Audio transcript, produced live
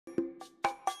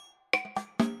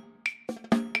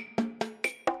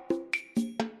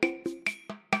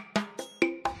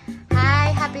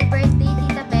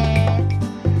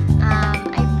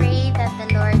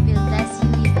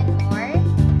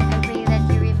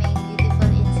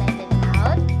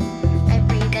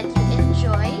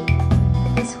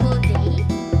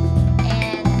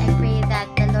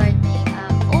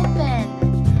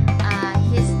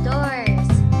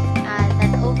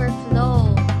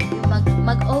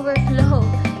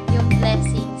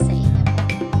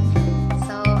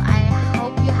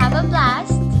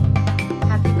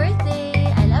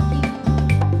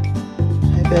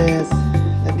Beth,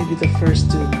 let me be the first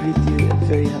to greet you a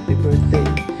very happy birthday.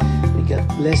 May God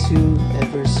bless you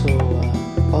ever so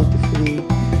bountifully,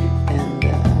 and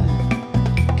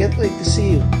can't wait to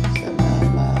see you. Sana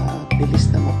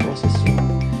mabilis na ma-process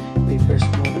yung papers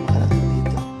mo na makarating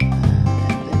dito.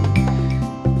 And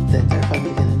then the entire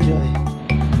family can enjoy.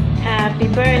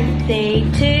 Happy birthday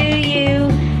to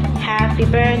you. Happy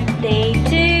birthday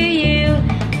to you.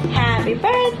 Happy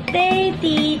birthday,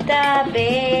 Tita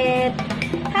Beth.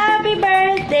 Happy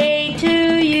birthday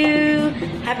to you.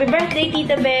 Happy birthday,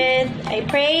 Tita Beth. I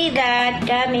pray that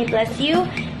God may bless you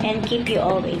and keep you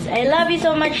always. I love you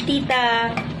so much,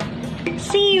 Tita.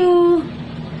 See you.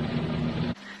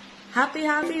 Happy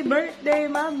birthday,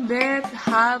 Ma'am Beth.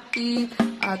 Happy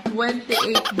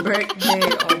 28th birthday,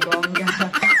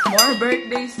 Obonga. More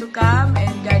birthdays to come,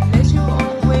 and God bless you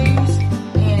always,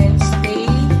 and stay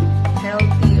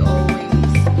healthy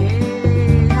always.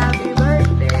 Yay! Happy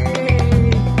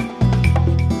birthday!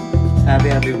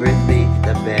 Happy birthday,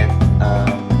 Tita Beth.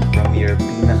 From your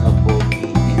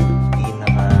pinaka-pogi and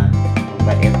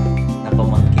pinaka-mabait na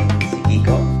pamangkin si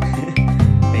Kiko.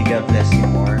 May God bless you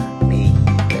more. May He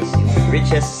bless you with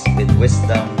riches, with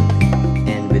wisdom,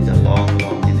 and with a long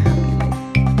and happy life.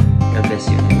 God bless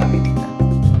you, and I love you, Tita.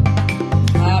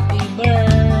 Happy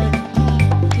birthday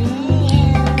to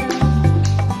you.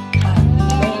 Happy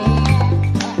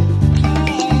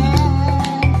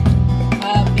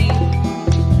birthday.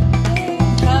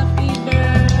 Happy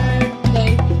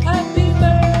birthday. Happy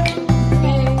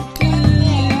birthday to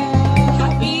you.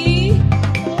 Happy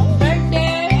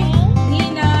birthday,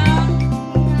 Nina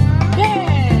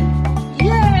Beth.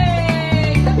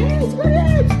 Yay! The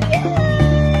birds, yay!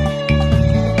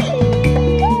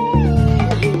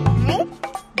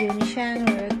 Juni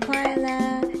Shangru Kwaila,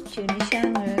 Juni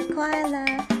Shangru Kwaila,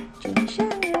 Juni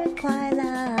Shangru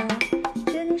Kwaila,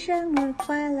 Juni Shangru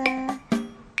Kwaila.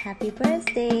 Happy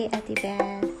birthday, Ati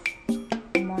Beth.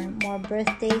 More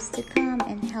birthdays to come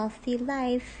and healthy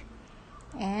life.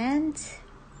 And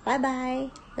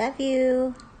bye-bye. Love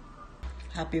you.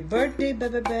 Happy birthday,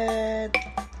 Baby Beth.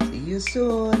 See you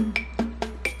soon.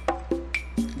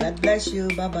 God bless you.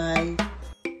 Bye-bye.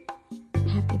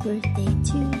 Happy birthday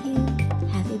to you.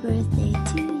 Happy birthday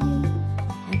to you.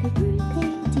 Happy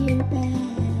birthday, dear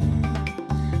Beth.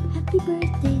 Happy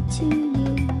birthday to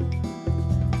you.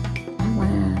 I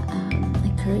want to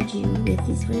encourage you with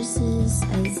these verses.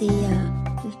 Isaiah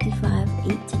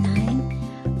 55:8-9.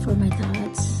 For my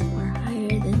thoughts are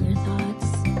higher than your thoughts.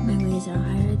 My ways are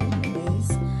higher than your ways.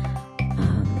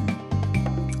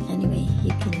 Anyway,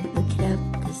 you can look it up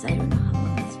because I don't know how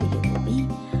long this video will be.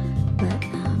 But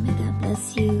may God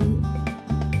bless you.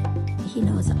 He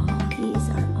knows all. He is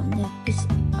our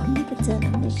omnipotent,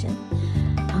 omniscient,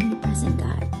 omnipresent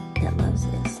God that loves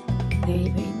us very,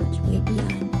 very much, way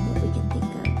beyond what we can think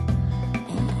of,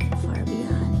 and far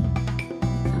beyond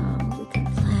what we can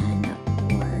plan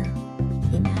or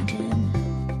imagine.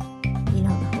 You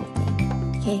know the whole thing.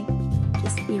 Okay?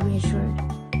 Just be reassured.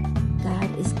 God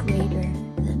is greater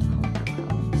than all our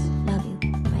problems. Love you.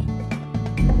 Bye.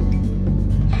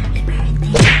 Happy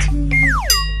birthday to you.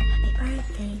 Happy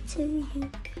birthday to you.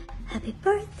 Happy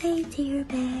birthday, dear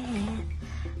Beth.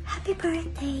 Happy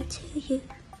birthday to you.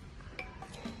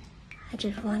 I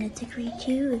just wanted to greet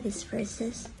you with these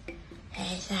verses.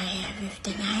 Isaiah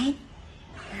 59.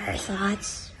 Your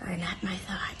thoughts are not my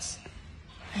thoughts,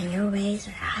 and your ways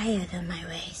are higher than my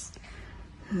ways.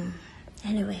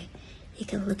 Anyway, you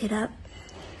can look it up,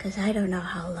 because I don't know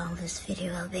how long this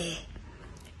video will be.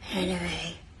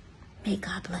 Anyway, may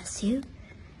God bless you.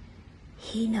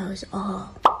 He knows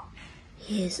all.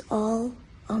 He is all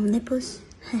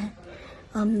omnipotent,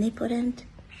 omnipotent,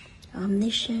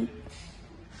 omniscient,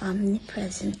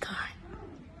 omnipresent God,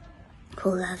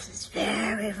 who loves us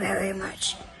very, very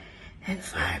much, and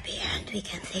far beyond we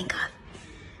can think of,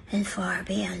 and far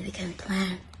beyond we can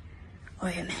plan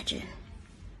or imagine.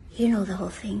 You know the whole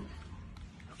thing.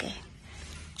 Okay,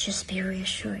 just be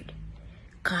reassured.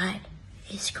 God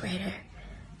is greater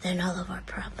than all of our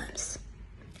problems.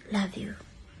 Love you.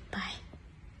 Bye.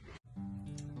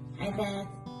 Hi Beth,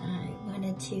 I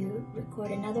wanted to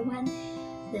record another one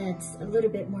that's a little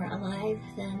bit more alive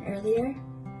than earlier.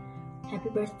 Happy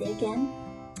birthday again.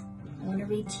 I want to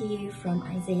read to you from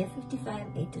Isaiah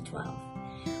 55:8-12.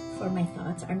 For my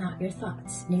thoughts are not your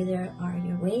thoughts, neither are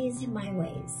your ways my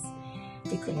ways,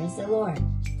 declares the Lord.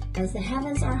 As the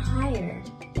heavens are higher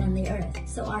than the earth,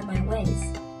 so are my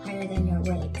ways higher than your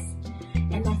ways,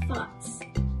 and my thoughts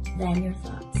than your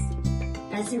thoughts.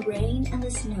 As the rain and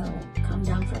the snow come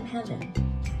down from heaven,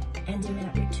 and do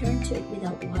not return to it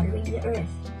without watering the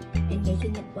earth and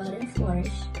making it bud and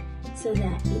flourish, so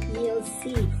that it yields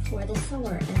seed for the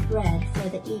sower and bread for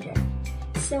the eater.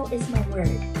 So is my word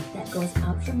that goes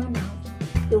out from my mouth.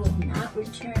 It will not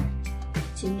return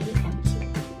to me empty,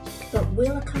 but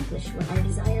will accomplish what I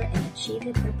desire and achieve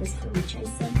the purpose for which I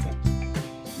sent it.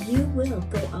 You will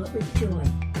go out with joy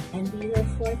and be led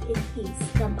forth in peace.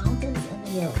 The mountains and the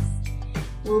hills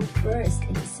will burst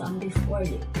into song before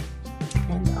you,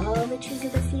 and all the trees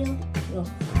of the field will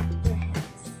clap their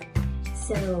hands.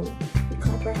 So we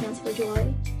clap our hands for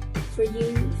joy, for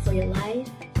you, for your life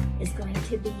is going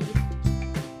to be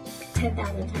 10,000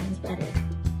 times better.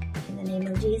 In the name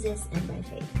of Jesus and by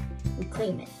faith, we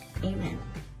claim it. Amen.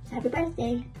 Happy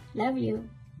birthday. Love you.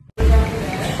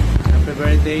 Happy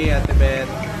birthday, Ate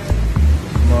Beth.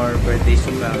 More birthdays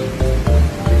to come.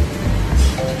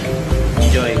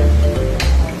 Enjoy.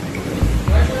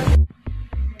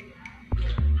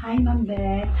 Hi, Ma'am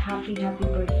Beth. Happy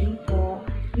birthday po.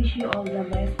 Wish you all the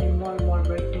best and more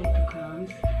birthday to come.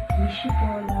 Wish you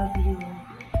po. Love you.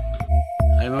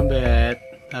 Hi, Ma'am Beth.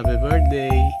 Happy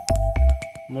birthday.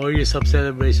 More years of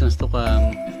celebrations to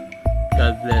come.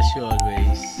 God bless you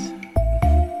always.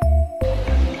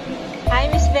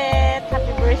 Hi, Miss Beth.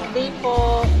 Happy birthday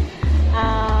po.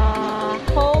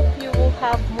 Hope you will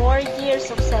have more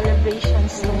years of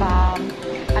celebrations to come.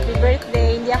 Happy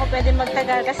birthday. Hindi ako pwede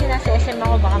magtagal kasi nasa SM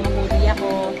ako. Baka mahuli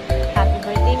ako. Happy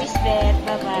birthday, Miss Beth.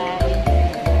 Bye-bye.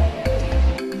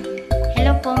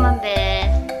 Hello po, Ma'am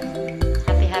Beth.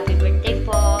 Happy birthday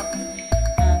po.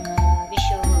 Wish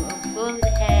you good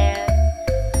health,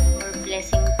 more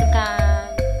blessing to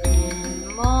come, and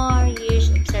more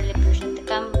years of celebration to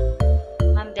come.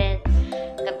 Ma'am Beth,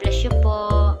 God bless you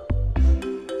po.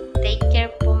 Take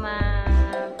care po,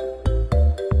 ma'am.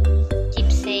 Keep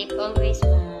safe always,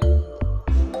 ma'am.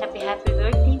 Happy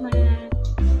birthday, ma'am.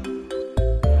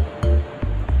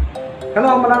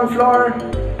 Hello, Manang Flor.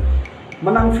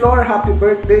 Manang Flor, happy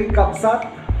birthday, Kabsat.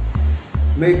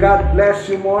 May God bless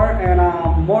you more and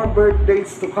more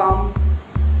birthdays to come.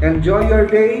 Enjoy your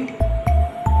day.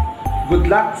 Good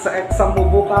luck sa exam mo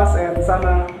bukas and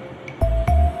sana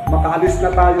makaalis na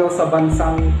tayo sa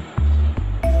bansang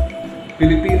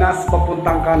Pilipinas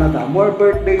papuntang Canada. More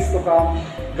birthdays to come.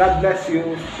 God bless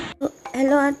you.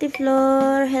 Hello, Auntie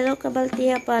Flor. Hello,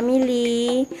 Kabaltia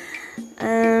family.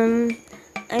 I'm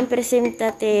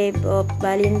representative of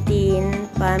Valentine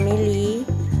family,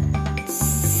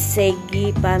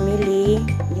 Segi family.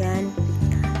 Yan.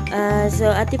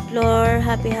 So, Ate Flor,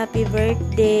 happy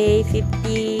birthday.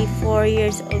 54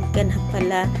 years old ka na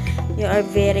pala. You are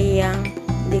very young.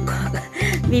 Hindi ko,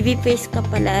 baby face ka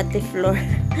pala, Ate Flor.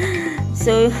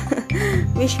 So,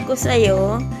 wish ko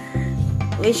sa'yo,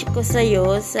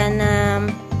 sana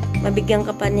mabigyan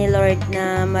ka pa ni Lord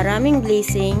na maraming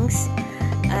blessings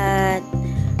at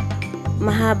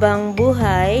mahabang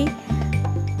buhay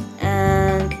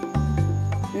at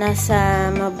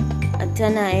nasa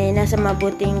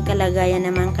mabuting kalagayan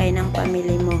naman kayo ng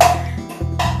pamilya mo.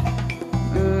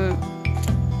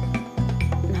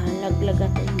 Nalaglag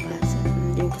ata yung basa.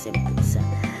 Hindi ko kasi pusa.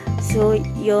 So,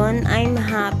 yun, I'm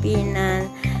happy na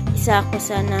isa ako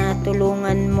sa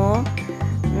natulungan mo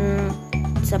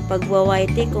sa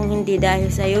pagwawaiti. Kung hindi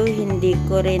dahil sa'yo, hindi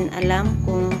ko rin alam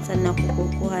kung saan ako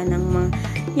kukuha ng mga,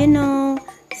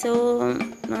 so,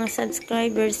 mga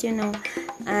subscribers,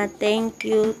 thank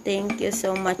you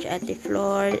so much, Ate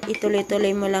Flor.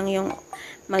 Ituloy-tuloy mo lang yung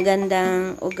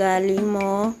magandang ugali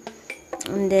mo,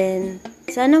 and then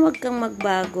sana wag kang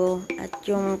magbago at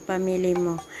yung pamilya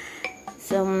mo.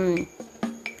 So,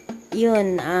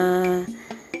 yun,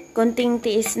 konting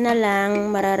tiis na lang,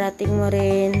 mararating mo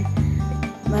rin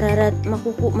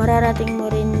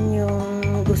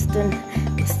yung gusto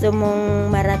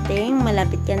mong marating.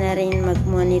 Malapit ka na rin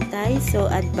mag-monetize, so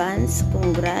advance,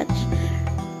 congrats.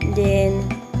 Then,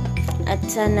 at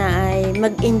sana ay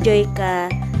mag-enjoy ka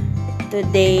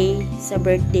today sa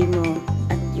birthday mo,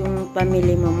 at yung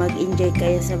pamilya mo, mag-enjoy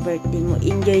kayo sa birthday mo.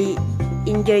 Enjoy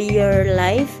your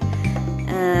life.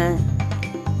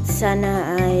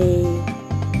 Sana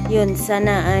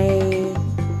ay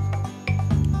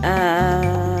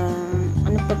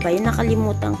ano pa ba yun,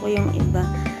 nakalimutan ko yung iba.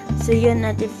 So yun,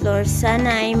 Ate Flor,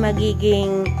 sana ay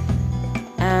maging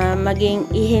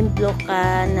ihemplo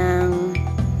ka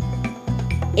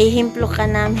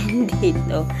namin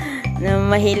dito na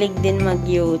mahilig din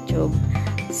mag-YouTube.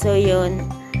 So yun,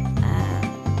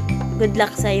 good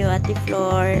luck sa'yo, Ate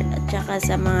Flor, at saka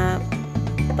sa mga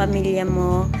pamilya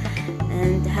mo,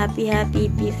 and happy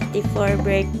 54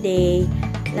 birthday.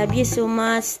 Love you so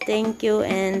much. Thank you.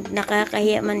 And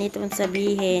nakakahiya man itong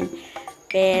sabihin,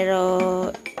 pero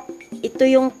ito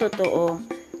yung totoo.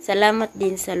 Salamat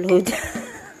din sa Lord.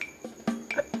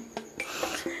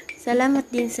 Salamat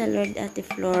din sa Lord, Ate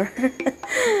Flor.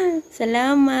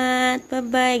 Salamat.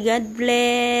 Bye-bye. God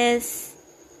bless.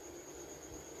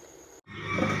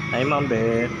 Hi, Ma'am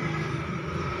Beth.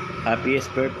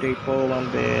 Happiest birthday po, Ma'am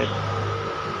Beth.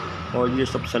 More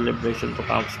years of celebration to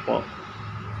come po.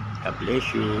 God bless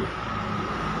you.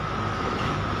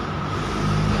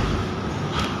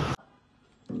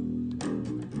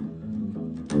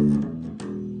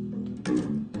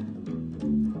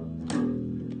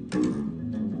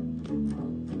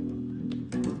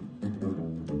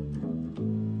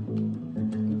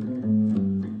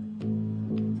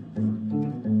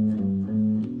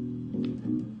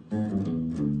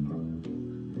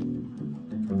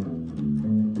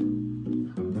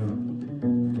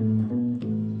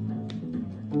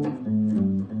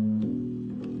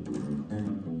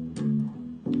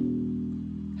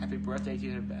 Happy birthday to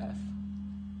you, Beth.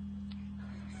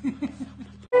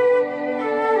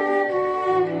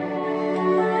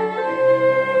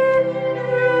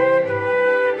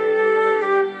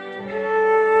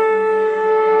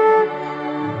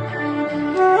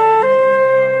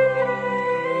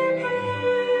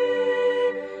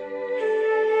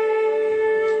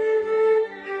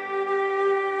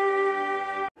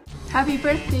 Happy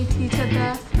birthday, Tita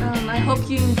Beth. I hope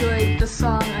you enjoyed the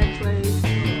song I played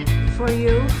for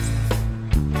you.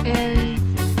 And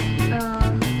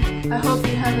I hope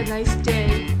you have a nice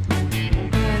day.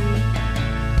 And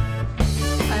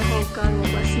I hope God will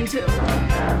bless you too.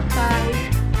 Bye.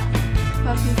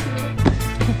 Love you too.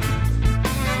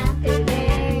 Happy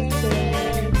birthday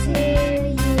to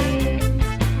you.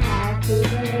 Happy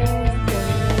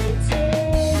birthday to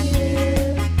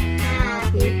you.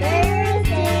 Happy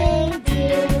birthday,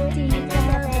 dear Tita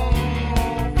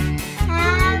Beth.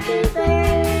 Happy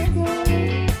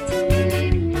birthday to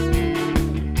you.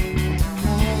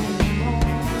 Many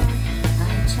more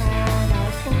on Channel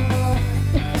 4.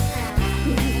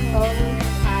 How old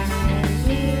are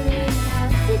you now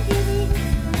today?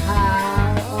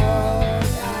 How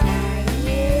old are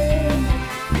you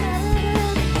now?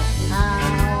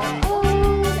 How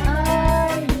old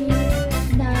are you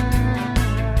now?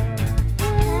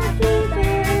 Happy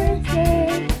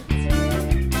birthday to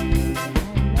you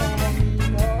and many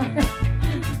more.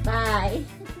 Bye.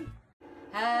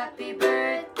 Happy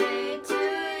birthday to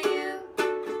you.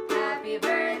 Happy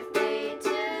birthday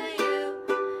to you.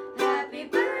 Happy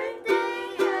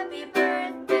birthday, happy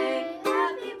birthday,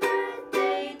 happy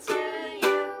birthday to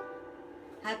you.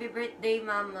 Happy birthday,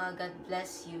 Mama. God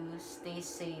bless you. Stay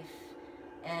safe.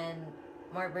 And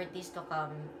more birthdays to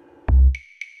come.